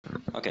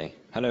Okay,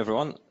 hello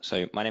everyone.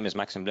 So my name is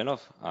Maxim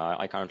Blinov.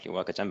 I currently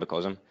work at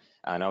Embecosm,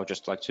 and I would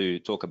just like to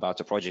talk about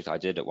a project I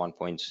did at one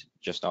point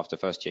just after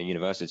first year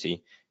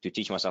university to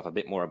teach myself a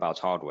bit more about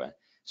hardware.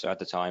 So at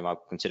the time, I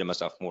considered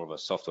myself more of a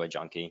software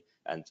junkie,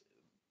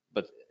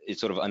 but it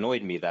sort of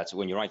annoyed me that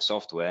when you write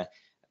software,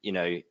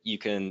 you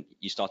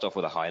start off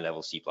with a high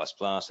level C++,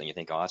 and you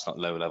think, oh, that's not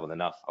low level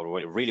enough. I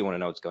really want to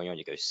know what's going on.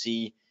 You go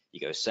C,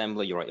 you go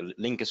assembler, you write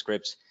linker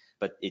scripts,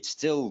 but you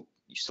still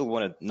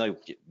want to know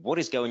what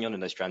is going on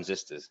in those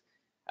transistors.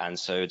 And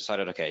so I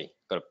decided, okay,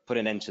 got to put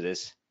an end to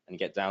this and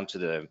get down to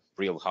the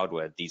real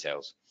hardware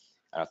details.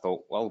 And I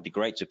thought, well, it'd be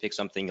great to pick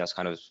something that's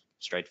kind of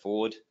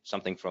straightforward,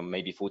 something from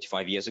maybe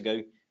 45 years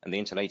ago. And the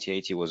Intel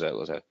 8080 was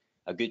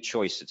a good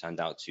choice, it turned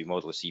out, to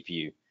model a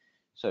CPU.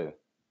 So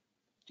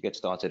to get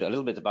started, a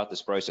little bit about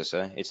this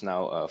processor. It's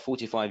now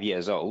 45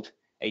 years old,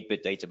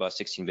 8-bit data bus,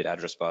 16-bit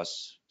address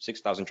bus,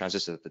 6,000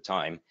 transistors at the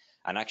time.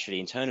 And actually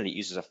internally it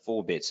uses a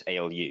 4-bit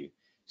ALU.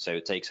 So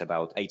it takes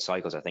about 8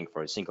 cycles, I think,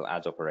 for a single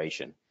add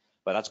operation.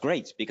 But that's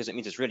great because it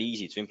means it's really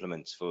easy to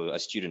implement for a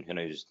student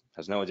who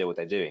has no idea what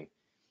they're doing.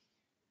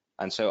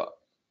 And so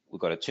we've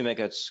got a 2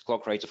 MHz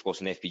clock rate, of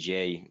course, in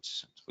FPGA.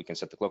 We can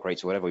set the clock rate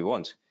to whatever we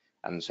want.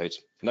 And so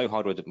it's no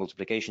hardware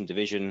multiplication,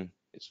 division.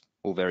 It's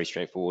all very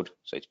straightforward.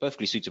 So it's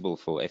perfectly suitable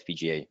for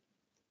FPGA.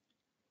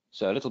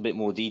 So a little bit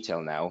more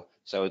detail now.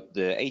 So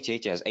the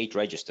 8080 has 8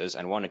 registers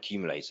and 1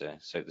 accumulator.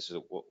 So this is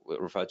what we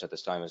referred to at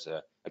this time as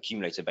a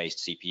accumulator-based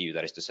CPU.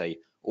 That is to say,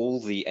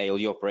 all the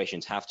ALU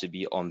operations have to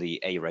be on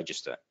the A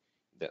register.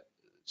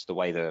 It's the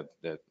way the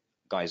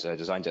guys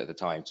designed it at the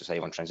time to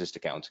save on transistor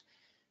count.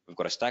 We've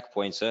got a stack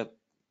pointer,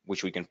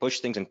 which we can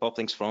push things and pop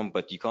things from,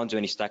 but you can't do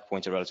any stack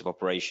pointer relative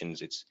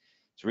operations. It's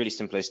really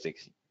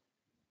simplistic.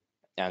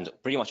 And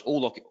pretty much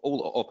all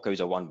opcodes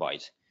are 1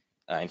 byte.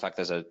 In fact,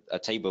 there's a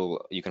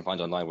table you can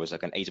find online where it's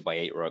like an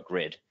 8x8 or a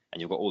grid,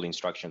 and you've got all the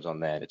instructions on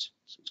there. It's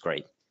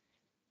great.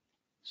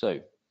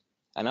 So,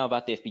 and now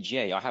about the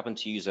FPGA. I happen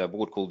to use a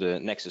board called the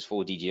Nexus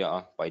 4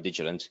 DDR by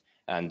Digilant,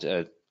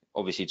 and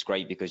obviously it's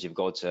great because you've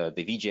got the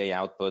VGA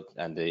output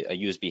and a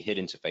USB HID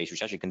interface,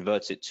 which actually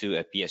converts it to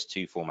a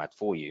PS2 format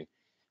for you.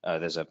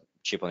 There's a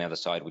chip on the other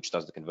side which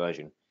does the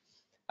conversion,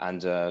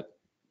 and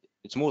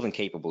it's more than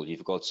capable.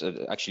 You've got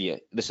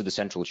actually this is the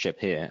central chip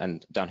here,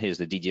 and down here is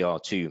the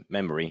DDR2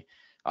 memory.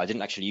 I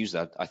didn't actually use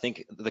that. I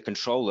think the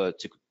controller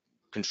to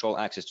control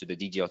access to the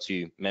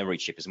DDR2 memory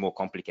chip is more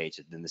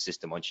complicated than the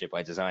system on chip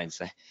I designed.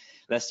 So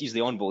let's use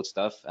the onboard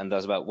stuff, and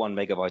there's about 1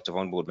 megabyte of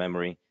onboard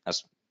memory.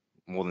 That's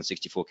more than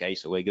 64K,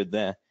 so we're good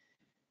there.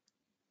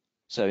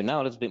 So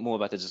now a little bit more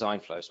about the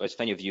design flow. So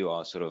if any of you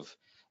are sort of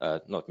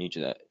not new to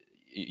that,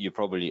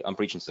 I'm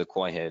preaching to the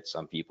choir here to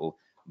some people,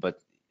 but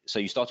so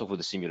you start off with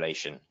a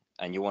simulation,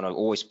 and you want to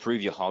always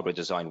prove your hardware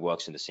design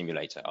works in the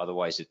simulator.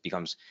 Otherwise, it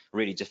becomes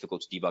really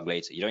difficult to debug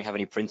later. You don't have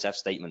any printf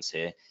statements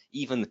here.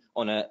 Even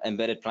on an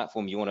embedded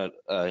platform, you want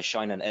to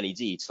shine an LED.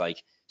 It's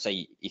like,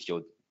 say, if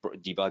your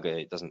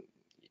debugger doesn't,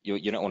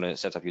 you don't want to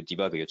set up your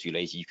debugger, you're too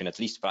lazy, you can at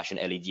least flash an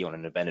LED on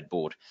an embedded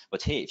board.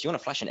 But here, if you want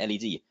to flash an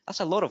LED,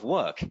 that's a lot of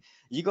work.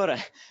 You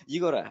gotta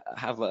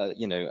have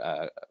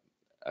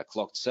a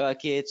clocked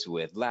circuit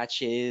with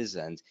latches,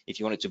 and if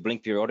you want it to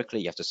blink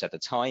periodically, you have to set a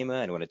timer,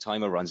 and when a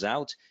timer runs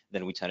out,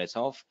 then we turn it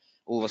off.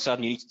 All of a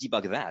sudden, you need to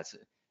debug that.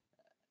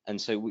 And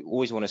so we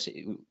always want to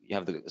see,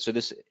 so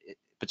this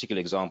particular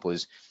example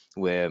is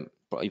where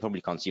you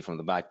probably can't see from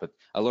the back, but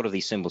a lot of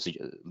these symbols,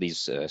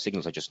 these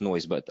signals are just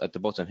noise. But at the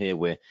bottom here,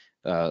 we're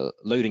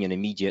loading an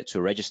immediate to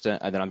a register,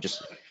 and then I'm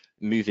just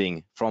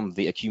moving from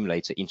the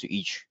accumulator into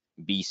each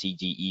B, C,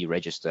 D, E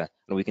register,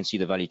 and we can see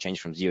the value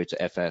change from 0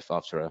 to FF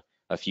after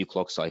a few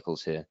clock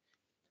cycles here,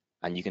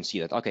 and you can see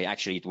that, okay,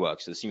 actually it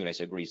works. So the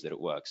simulator agrees that it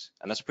works,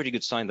 and that's a pretty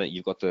good sign that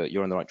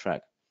you're on the right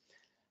track.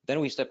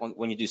 Then we step on,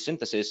 when you do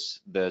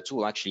synthesis, the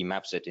tool actually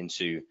maps it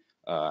into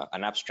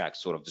an abstract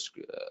sort of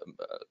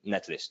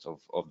netlist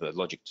of the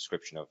logic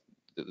description of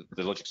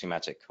the logic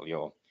schematic of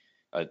your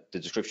the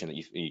description that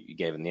you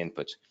gave in the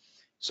input.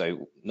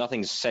 So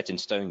nothing's set in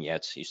stone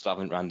yet. You still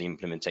haven't run the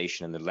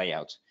implementation and the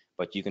layout,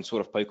 but you can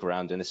sort of poke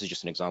around, and this is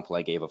just an example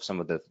I gave of some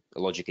of the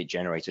logic it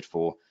generated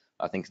for,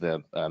 I think,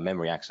 the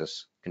memory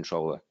access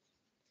controller.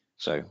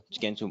 So to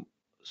get into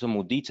some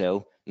more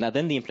detail, now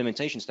then the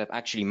implementation step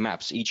actually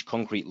maps each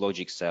concrete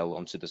logic cell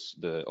onto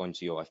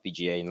onto your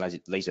FPGA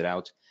and lays it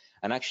out.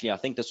 And actually, I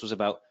think this is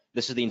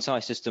the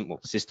entire system, well,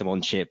 system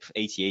on chip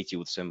 8080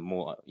 with some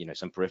more,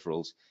 some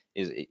peripherals,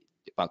 is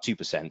about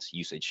 2%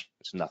 usage.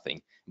 It's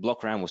nothing.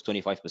 Block RAM was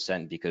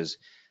 25% because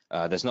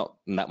there's not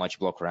that much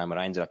block RAM, and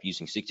I ended up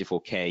using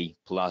 64K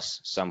plus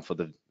some for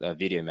the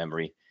video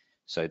memory.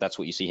 So that's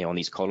what you see here on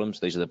these columns.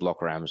 Those are the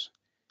block RAMs.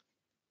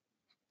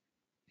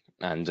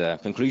 And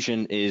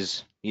conclusion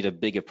is, need a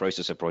bigger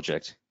processor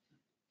project.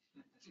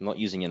 Not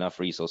using enough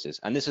resources.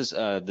 And this is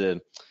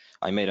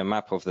I made a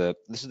map of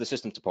this is the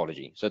system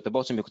topology. So at the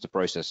bottom, you've got the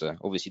processor.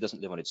 Obviously, it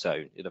doesn't live on its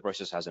own. The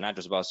processor has an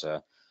address bus,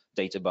 a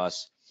data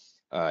bus.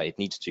 It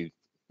needs to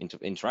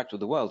interact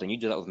with the world, and you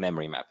do that with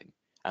memory mapping.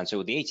 And so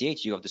with the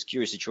 8080, you have this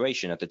curious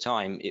situation. At the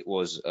time, it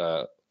was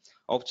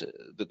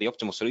the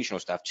optimal solution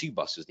was to have two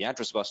buses, the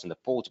address bus and the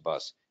port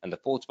bus. And the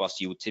port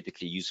bus you would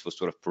typically use for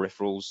sort of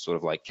peripherals, sort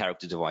of like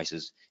character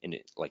devices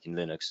like in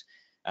Linux.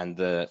 And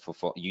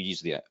for you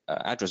use the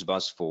address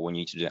bus for when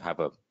you need to have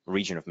a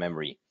region of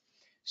memory.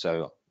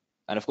 So,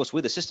 and of course,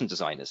 we're the system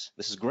designers.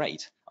 This is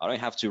great. I don't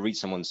have to read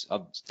someone's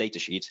data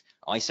sheet.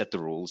 I set the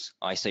rules.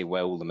 I say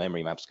where all the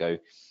memory maps go.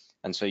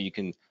 And so you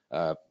can,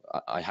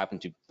 I happen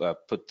to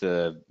put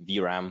the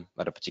VRAM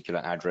at a particular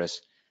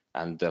address,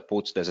 and the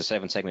ports, there's a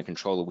 7-segment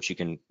controller which you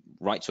can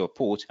write to a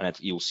port, and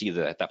you'll see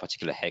that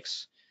particular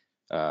hex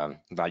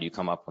value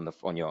come up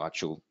on your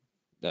actual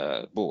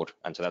board.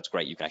 And so that's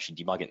great. You can actually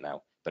debug it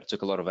now, but it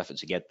took a lot of effort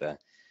to get there.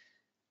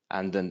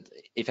 And then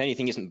if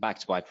anything isn't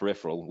backed by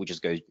peripheral, we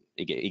just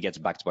it gets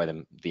backed by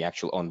the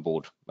actual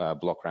onboard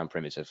block RAM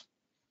primitive.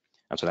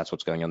 And so that's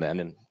what's going on there. And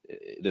then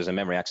there's a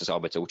memory access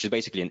arbiter, which is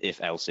basically an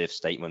if-else-if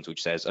statement,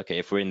 which says, okay,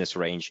 if we're in this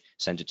range,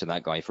 send it to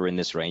that guy. If we're in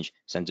this range,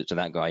 send it to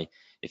that guy.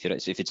 If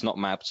it's not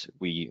mapped,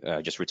 we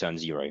just return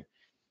 0. So are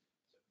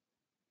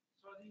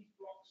these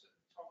blocks at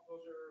the top,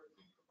 those are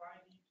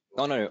pre-provided?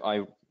 Oh, no,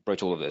 I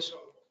wrote all of this.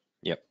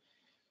 Yep.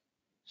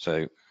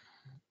 So,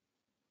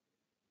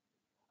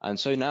 and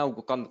so now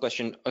we've got the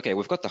question, okay,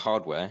 we've got the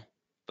hardware,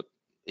 but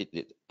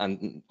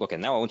and okay,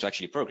 now I want to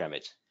actually program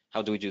it.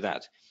 How do we do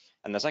that?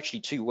 And there's actually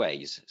two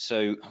ways.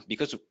 So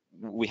because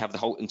we have the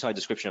whole entire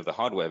description of the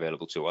hardware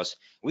available to us,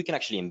 we can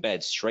actually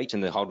embed straight in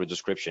the hardware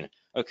description,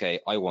 okay,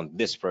 I want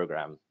this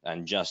program,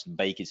 and just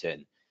bake it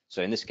in.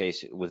 So in this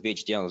case, with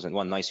VHDL,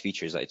 one nice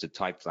feature is that it's a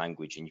typed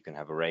language, and you can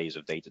have arrays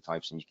of data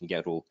types, and you can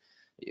get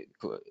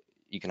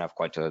you can have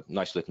quite a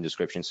nice looking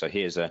description. So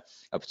here's a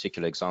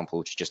particular example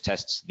which just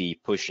tests the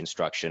push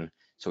instruction.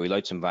 So we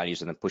load some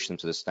values and then push them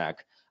to the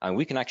stack. And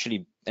we can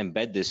actually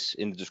embed this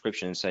in the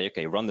description and say,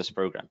 okay, run this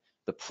program.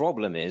 The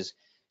problem is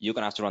you're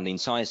going to have to run the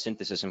entire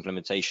synthesis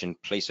implementation,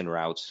 place and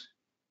route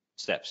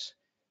steps.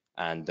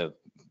 And the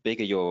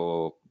bigger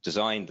your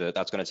design,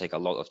 that's going to take a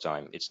lot of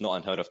time. It's not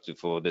unheard of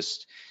for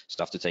this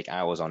stuff to take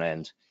hours on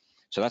end.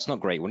 So that's not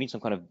great. We need some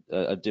kind of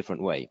a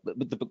different way.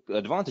 But the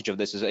advantage of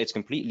this is that it's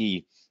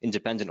completely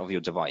independent of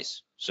your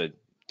device. So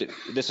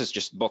this is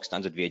just box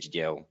standard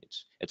VHDL.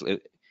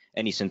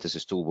 Any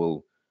synthesis tool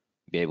will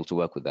be able to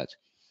work with that.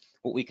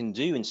 What we can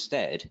do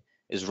instead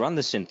is run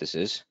the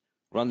synthesis,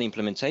 run the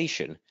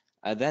implementation,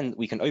 and then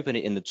we can open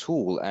it in the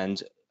tool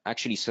and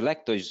actually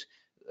select those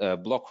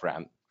block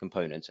RAM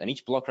components. And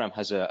each block RAM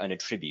has an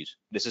attribute.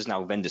 This is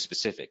now vendor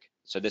specific.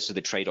 So this is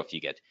the trade-off you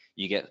get.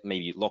 You get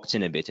maybe locked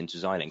in a bit into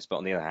Xilinx, but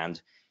on the other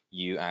hand,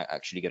 you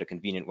actually get a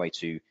convenient way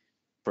to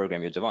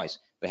program your device.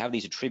 They have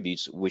these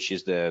attributes, which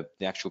is the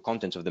actual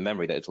content of the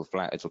memory that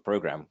it'll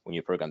program when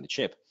you program the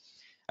chip.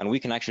 And we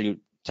can actually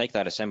take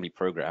that assembly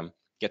program,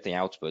 get the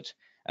output,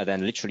 and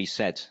then literally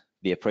set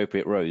the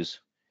appropriate rows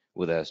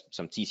with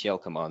some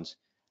TTL commands.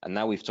 And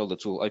now we've told the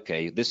tool,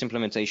 okay, this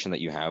implementation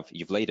that you have,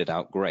 you've laid it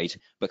out, great,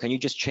 but can you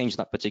just change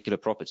that particular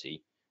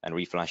property and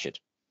reflash it?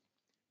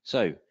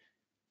 So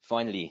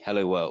finally,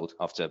 hello world,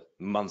 after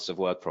months of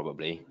work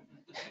probably.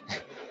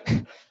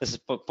 This is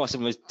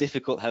possibly the most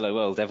difficult hello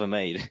world ever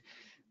made.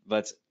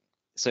 But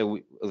so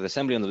with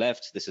assembly on the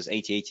left, this is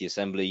 8080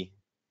 assembly.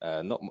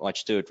 Not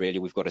much to it really.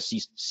 We've got a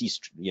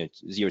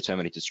zero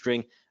terminated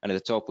string, and at the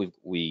top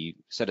we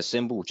set a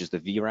symbol, which is the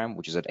VRAM,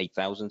 which is at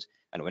 8000,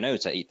 and we know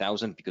it's at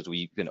 8000 because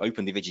we can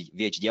open the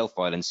VHDL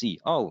file and see,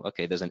 oh,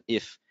 okay, there's an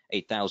if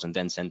 8000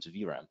 then send to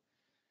VRAM.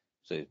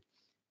 So,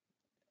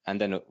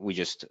 and then we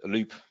just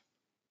loop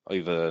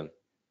over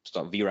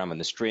start VRAM and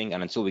the string,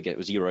 and until we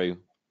get 0,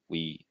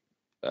 we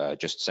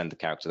just send the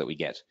character that we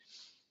get.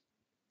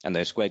 And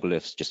those square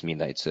glyphs just mean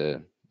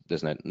that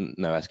there's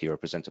no ASCII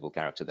representable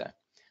character there.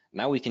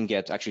 Now we can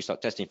actually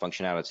start testing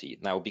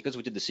functionality. Now, because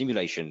we did the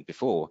simulation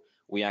before,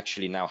 we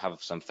actually now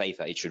have some faith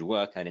that it should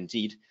work. And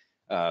indeed,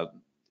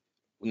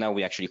 now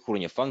we actually call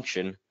in a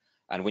function.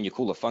 And when you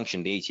call a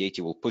function, the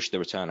 8080 will push the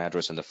return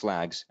address and the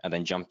flags and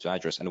then jump to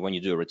address. And when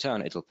you do a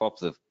return, it'll pop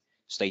the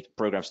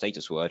program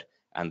status word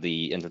and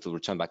it'll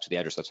return back to the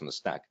address that's on the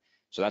stack.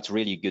 So that's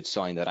really a good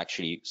sign that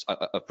actually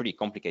a pretty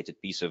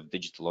complicated piece of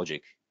digital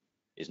logic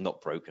is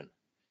not broken.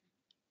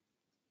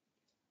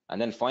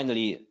 And then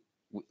finally,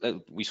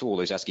 we saw all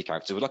those ASCII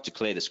characters. We'd like to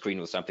clear the screen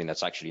with something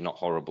that's actually not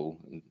horrible,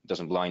 and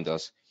doesn't blind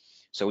us.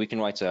 So we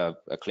can write a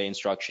clear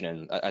instruction,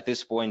 and at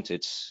this point,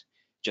 it's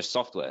just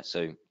software.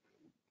 So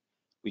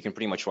we can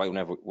pretty much write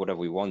whatever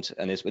we want.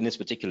 And in this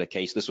particular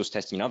case, this was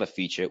testing another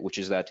feature, which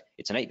is that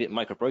it's an 8-bit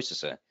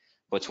microprocessor,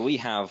 but we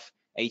have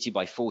 80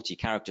 by 40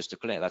 characters to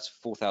clear. That's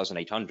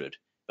 4,800.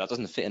 That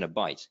doesn't fit in a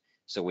byte.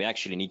 So we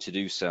actually need to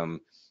do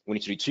we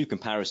need to do two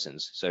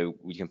comparisons. So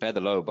we compare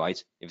the lower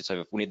byte. If it's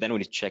then we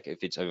need to check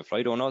if it's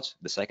overflowed or not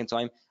the second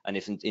time. And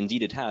if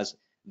indeed it has,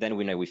 then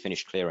we know we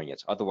finished clearing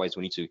it. Otherwise,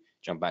 we need to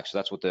jump back. So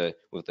that's what the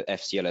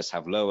FCLS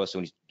have lower. So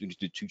we need to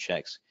do two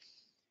checks,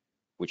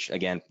 which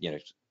again,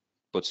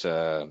 puts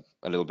a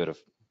little bit of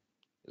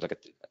like a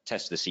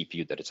test to the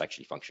CPU that it's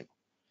actually functional.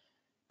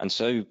 And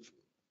so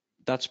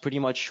that's pretty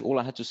much all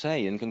I had to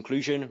say. In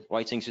conclusion,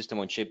 writing system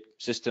on chip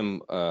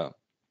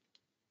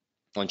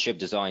on-chip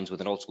designs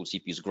with an old school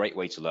CPU is a great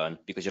way to learn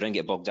because you don't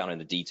get bogged down in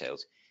the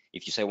details.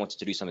 If you say wanted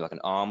to do something like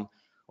an ARM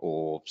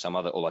or some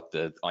other, or like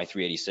the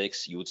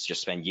i386, you would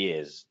just spend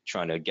years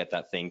trying to get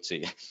that thing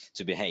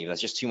to behave.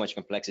 There's just too much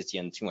complexity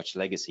and too much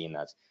legacy in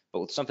that.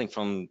 But with something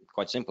from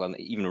quite simple, and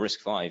even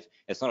RISC-V,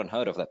 it's not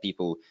unheard of that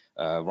people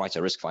write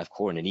a RISC-V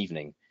core in an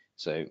evening.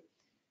 So,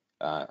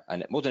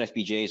 and modern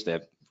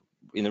FPGAs,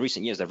 in the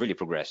recent years, they've really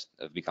progressed.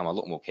 They've become a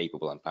lot more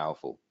capable and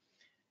powerful.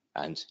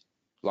 And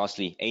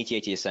lastly,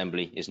 8080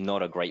 assembly is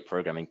not a great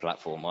programming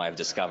platform, I have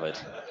discovered.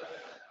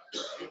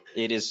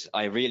 It is,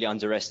 I really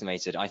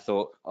underestimated. I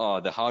thought,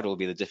 oh, the hardware will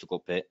be the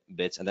difficult bit,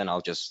 and then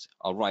I'll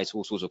write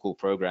all sorts of cool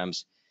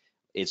programs.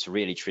 It's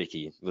really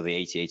tricky with the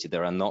 8080.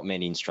 There are not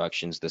many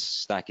instructions. The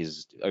stack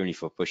is only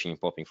for pushing and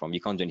popping from.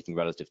 You can't do anything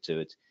relative to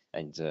it.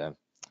 And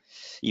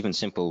even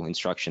simple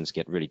instructions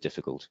get really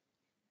difficult.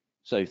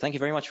 So thank you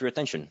very much for your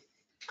attention.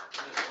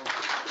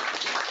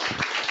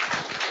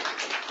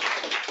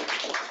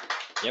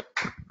 Yep.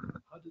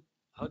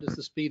 How does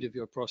the speed of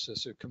your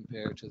processor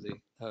compare to the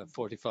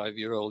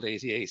 45-year-old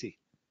 8080?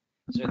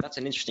 So that's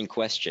an interesting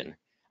question.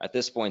 At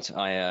this point,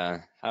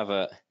 I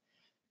have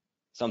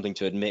something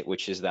to admit,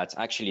 which is that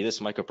actually this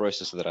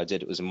microprocessor that I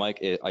did,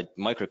 I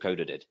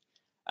microcoded it,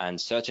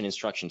 and certain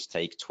instructions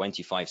take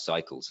 25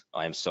 cycles.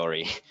 I am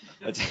sorry.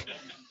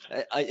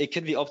 It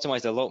could be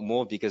optimized a lot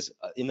more because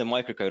in the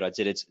microcode I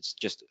did it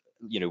just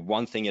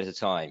one thing at a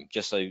time,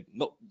 just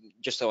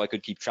so I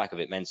could keep track of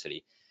it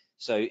mentally.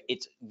 So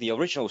the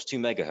original was 2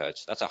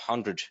 megahertz. That's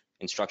 100,000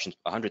 instructions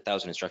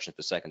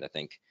per second, I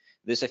think.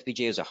 This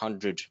FPGA is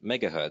 100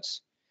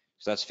 megahertz,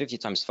 so that's 50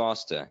 times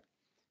faster.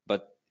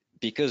 But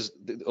because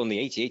on the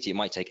 8080 it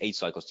might take 8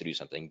 cycles to do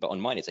something, but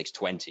on mine it takes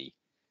 20.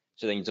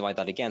 So then you divide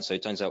that again, so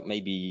it turns out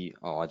maybe,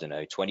 I don't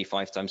know,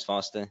 25 times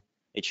faster.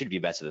 It should be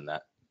better than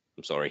that.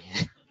 I'm sorry.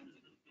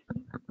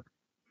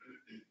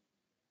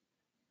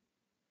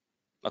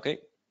 Okay,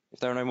 if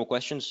there are no more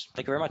questions,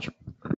 thank you very much.